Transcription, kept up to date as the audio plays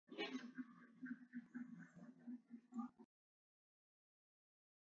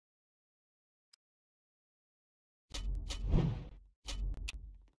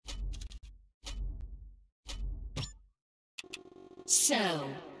So,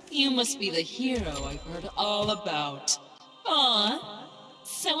 you must be the hero I've heard all about. Aw,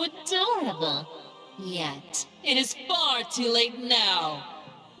 so adorable. Yet, it is far too late now.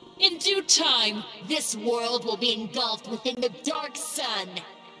 In due time, this world will be engulfed within the dark sun.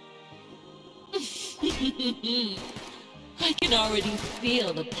 I can already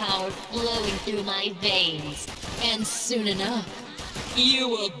feel the power flowing through my veins. And soon enough, you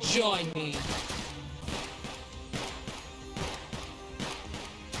will join me.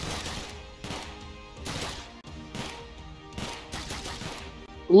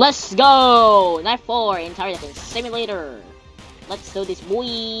 Let's go! Night 4 in Tower Defense Simulator. Let's do this, boy.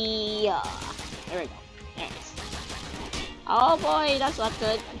 There we go. There it is. Oh boy, that's not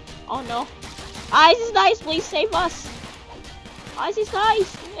good. Oh no. Ice is nice, please save us. Ice is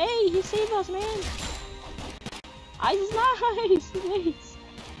nice. Hey, you save us, man. Ice is nice, please.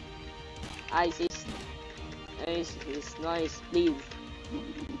 Ice is nice, please.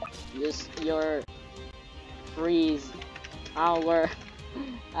 Use your freeze power.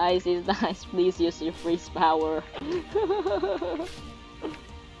 Ice is nice, please use your freeze power.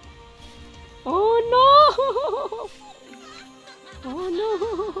 Oh no! Oh no!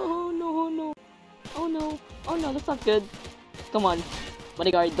 Oh no! Oh no! Oh no! Oh no! That's not good. Come on,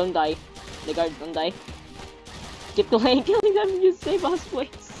 bodyguard, don't die. Bodyguard, don't die. Keep killing them. You save us,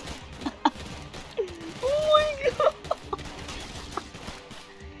 please. Oh my god!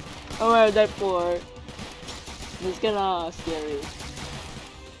 Oh well, that poor. It's kinda scary.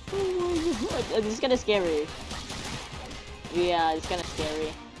 Oh my god, it's kinda scary. Yeah, it's kinda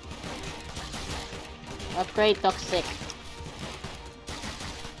scary. Upgrade toxic.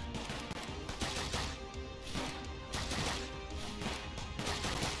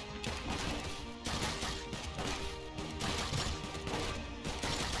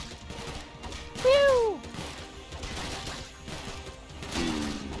 Whew.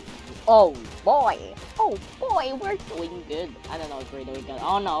 Oh boy! Oh boy, we're doing good. I don't know if we're doing good.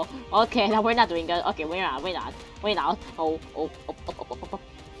 Oh no. Okay, no, we're not doing good. Okay, we're not. Oh my god. Oh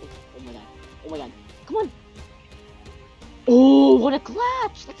my god. Come on. Oh, what a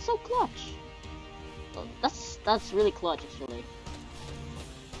clutch! That's so clutch. Oh, that's really clutch, actually.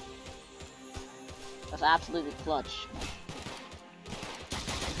 That's absolutely clutch.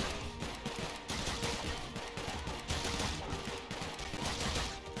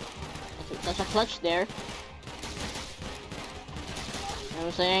 That's a clutch there. You know what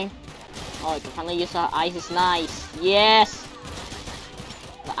I'm saying? Oh, I can finally use the ice is nice. Yes!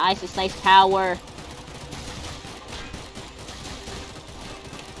 The ice is nice power.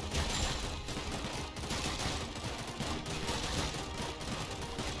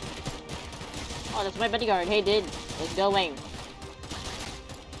 Oh, that's my bodyguard. Hey, dude. It's going.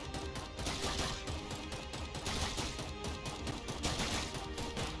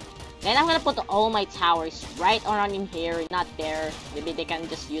 Then I'm gonna put all my towers right around in here, not there. Maybe they can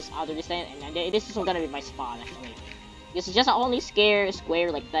just use other distance, and this is gonna be my spot actually. This is just only square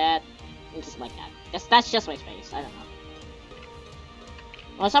like that, and just like that. That's just my space. I don't know.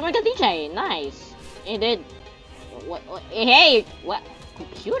 Well, someone got DJ. Nice. He did. What? Hey, what?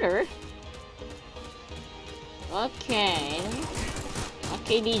 Computer? Okay.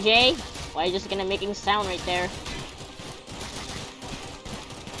 Okay, DJ. Why are you just gonna making sound right there?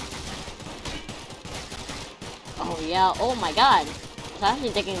 Oh yeah, oh my god. It's actually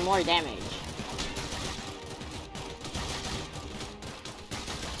taking more damage.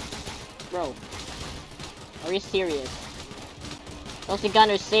 Bro. Are you serious? Toxic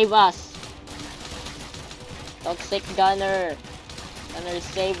Gunner, save us! Toxic Gunner! Gunner,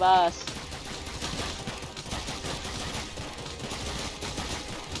 save us!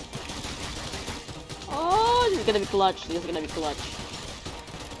 Oh, this is gonna be clutch. This is gonna be clutch.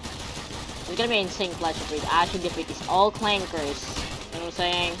 It's gonna be an insane clutch if we actually defeat these all clankers. You know what I'm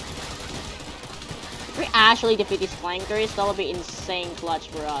saying? If we actually defeat these clankers, that will be insane clutch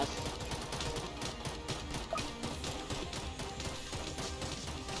for us.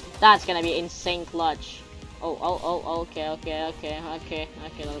 That's gonna be insane clutch. Oh, okay,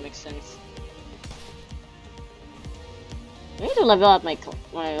 that makes sense. I need to level up my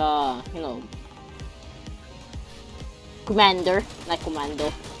you know, commander, not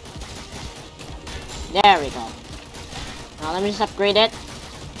commando. There we go. Now let me just upgrade it.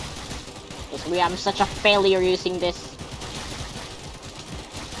 Because I'm such a failure using this.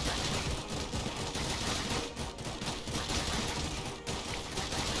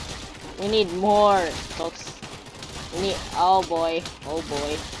 We need more, folks. We need. Oh boy. Oh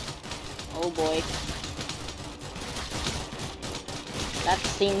boy. Oh boy. That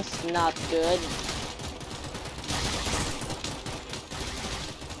seems not good.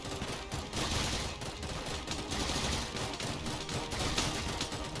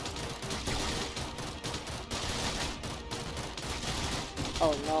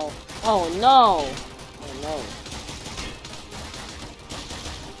 Oh no. Oh no. Oh no.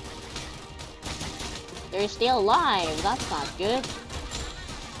 They're still alive. That's not good.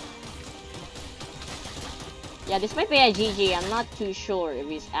 Yeah, this might be a GG. I'm not too sure if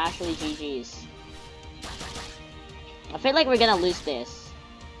it's actually GG's. I feel like we're gonna lose this.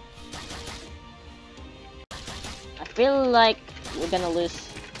 I feel like we're gonna lose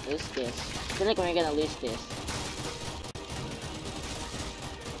this. I feel like we're gonna lose this.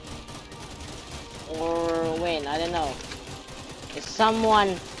 Or wait, I don't know. If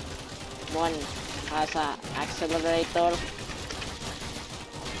someone has an accelerator.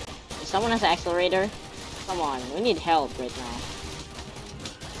 If someone has an accelerator, come on, we need help right now.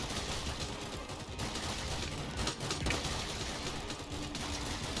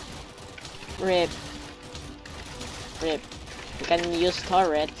 Rip. Rip. We can use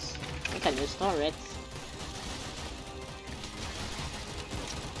turrets. We can use turrets.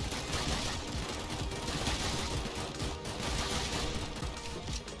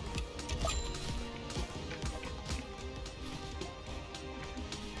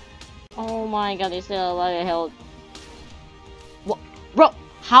 Oh my god, there's still a lot of health. What? Bro,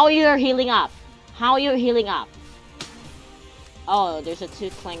 how you're healing up? How you're healing up? Oh, there's a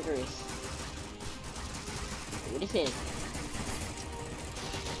 2 clankers. What is it?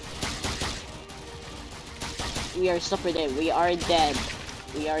 We are super dead. We are dead.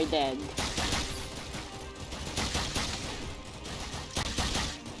 We are dead.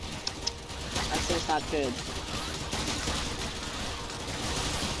 That seems not good.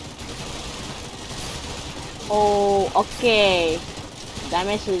 Oh, okay.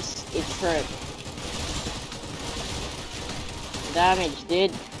 Damage is it's hurt. Damage,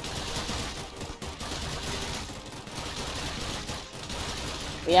 dude.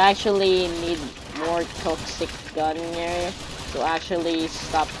 We actually need more toxic gun here to actually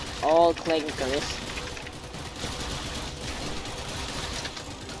stop all clankers.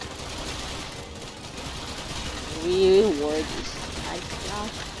 Reward is nice now.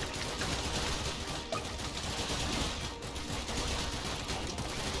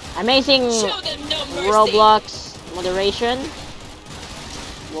 Amazing Roblox moderation.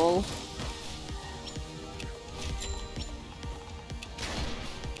 Whoa.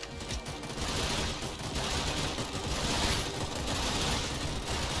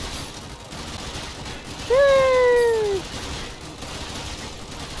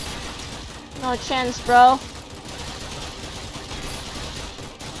 No chance, bro.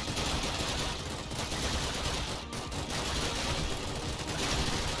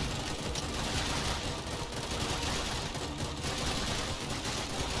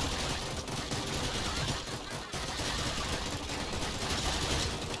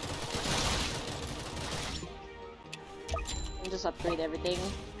 Just upgrade everything.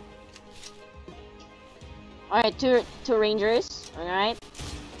 Alright, two rangers. Alright.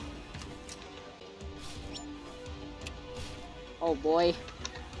 Oh boy.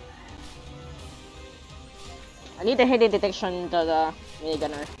 I need the hidden detection to the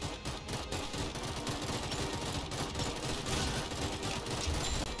minigunner.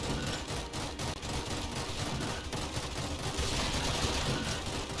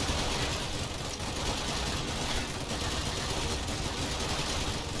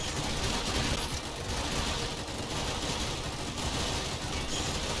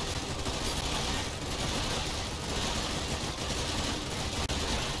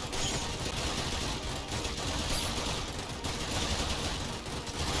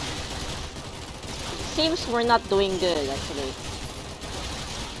 Seems we're not doing good actually.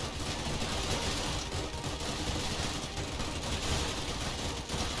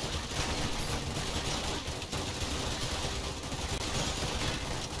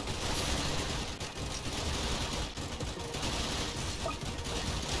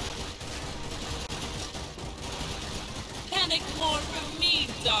 Panic more from me,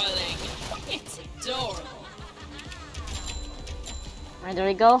 darling. It's adorable. Alright, there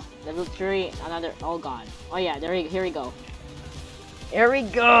we go. Level 3, another. Oh god. Oh yeah, here we go. Here we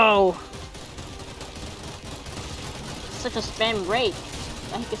go! Such a spam rate.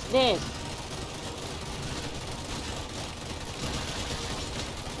 What the heck is this?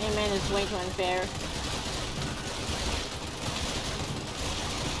 Hey man, it's way too unfair.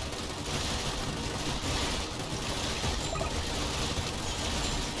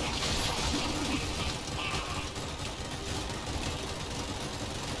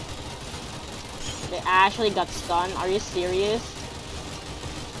 They actually got stunned. Are you serious?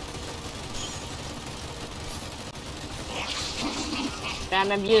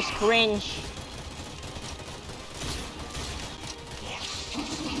 Spam abuse, cringe.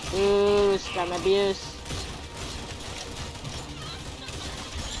 Ooh, scam abuse.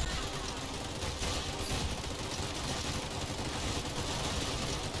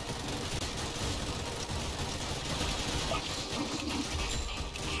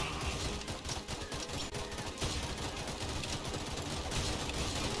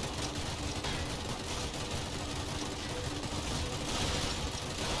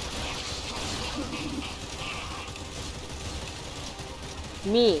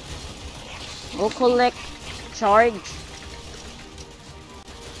 Me. We'll collect charge.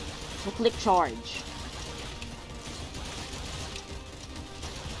 We'll click charge.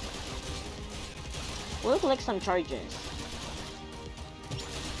 We'll collect some charges.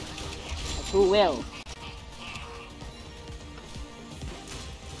 But who will?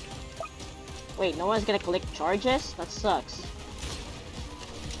 Wait, no one's gonna collect charges? That sucks.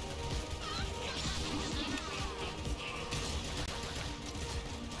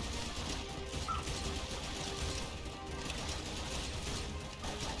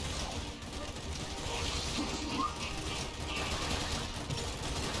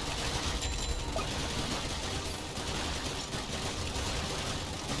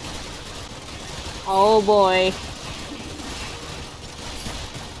 Oh boy.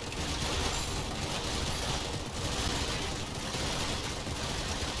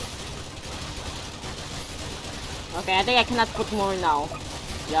 Okay, I think I cannot put more now.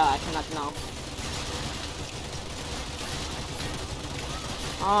 Yeah, I cannot now.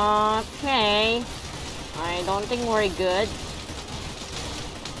 Okay. I don't think we're good.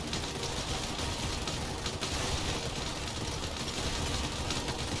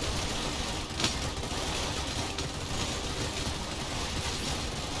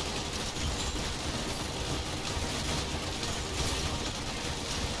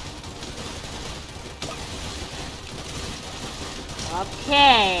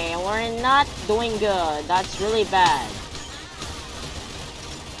 Okay, we're not doing good. That's really bad.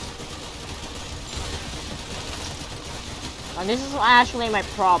 And this is actually my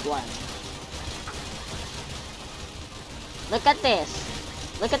problem. Look at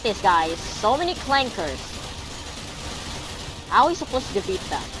this. Look at this, guys. So many clankers. How are we supposed to defeat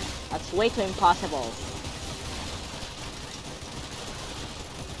them? That's way too impossible.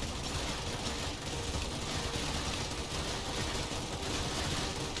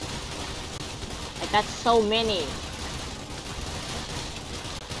 That's so many.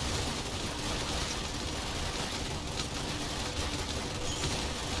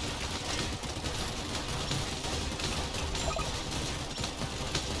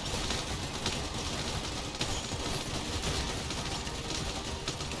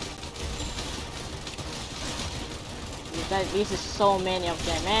 This is so many of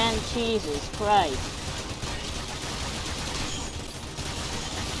them, man. Jesus Christ.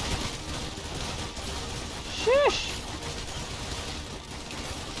 Shush!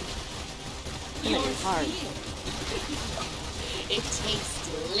 It's gonna be hard. It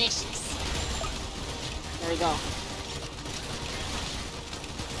tastes delicious. There we go.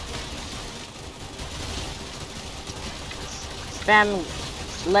 Spam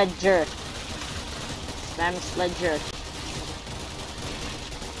Sledger. Spam Sledger.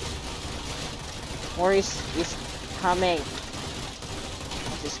 Morris is coming.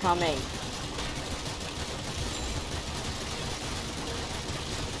 This is coming.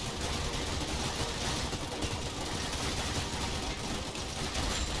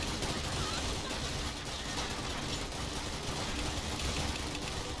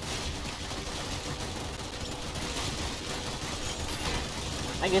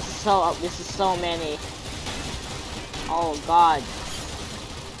 Like this is so many. Oh god.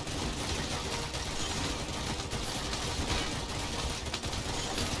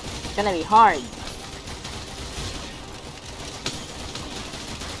 It's gonna be hard.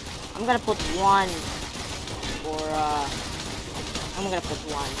 I'm gonna put one for I'm gonna put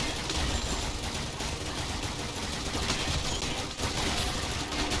one.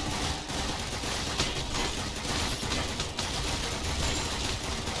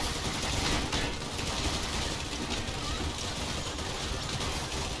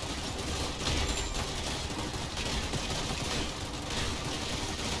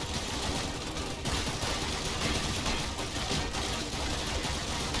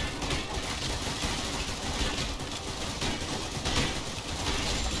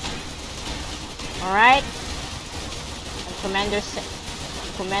 Alright. And Commander's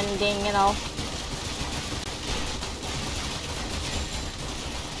commanding, you know.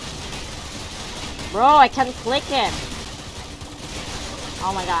 Bro, I can't click it.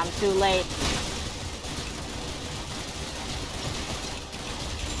 Oh my god, I'm too late.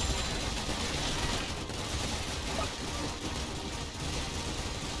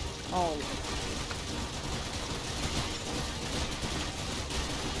 Oh.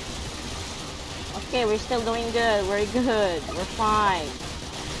 Okay, we're still doing good. We're good. We're fine.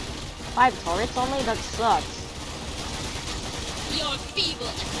 5 turrets only? That sucks. Your feeble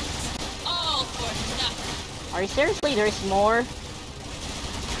efforts, all for nothing. Are you seriously? There's more?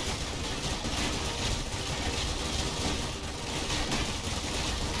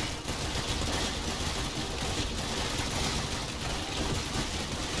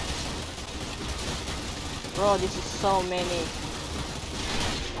 Bro, this is so many.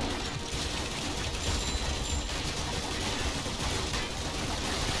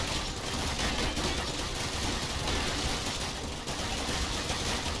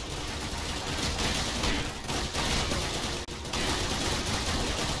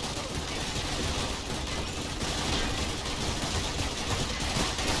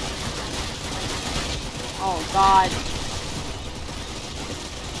 Oh god.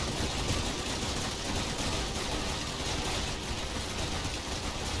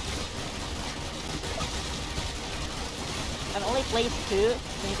 I've only placed 2 in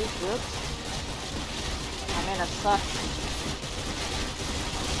these groups. I mean, that sucks.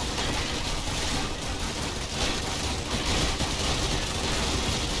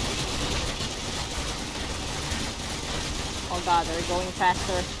 Oh god, they're going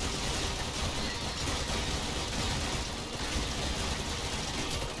faster.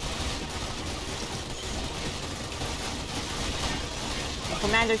 The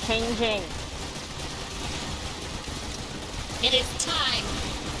commander changing. It is time.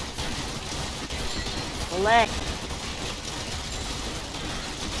 Select.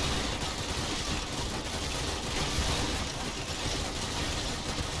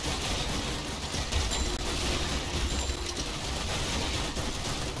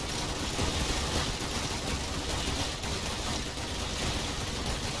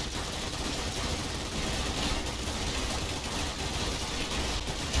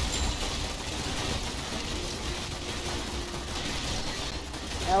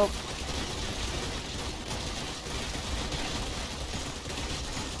 Nope.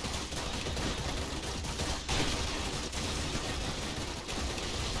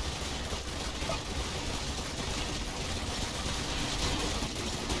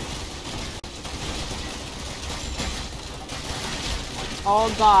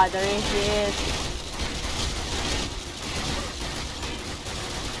 Oh god, there he is.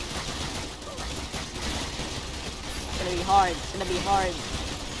 It's gonna be hard. It's gonna be hard.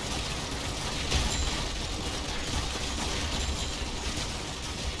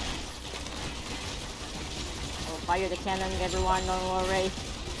 Fire the cannon, everyone, don't worry.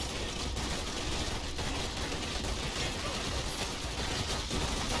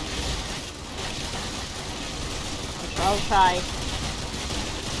 I'll try.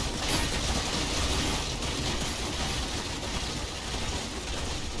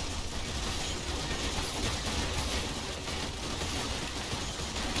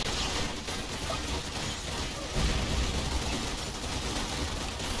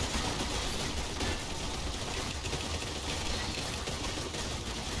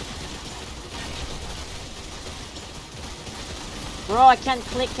 Bro, I can't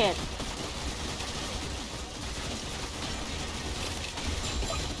click it.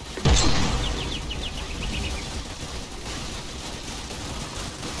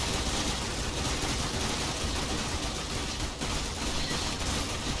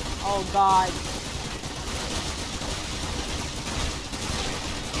 Oh god.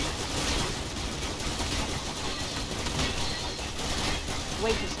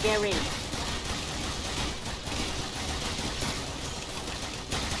 Way too scary.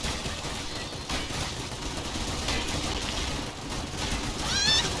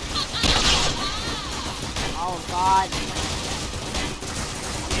 Oh god.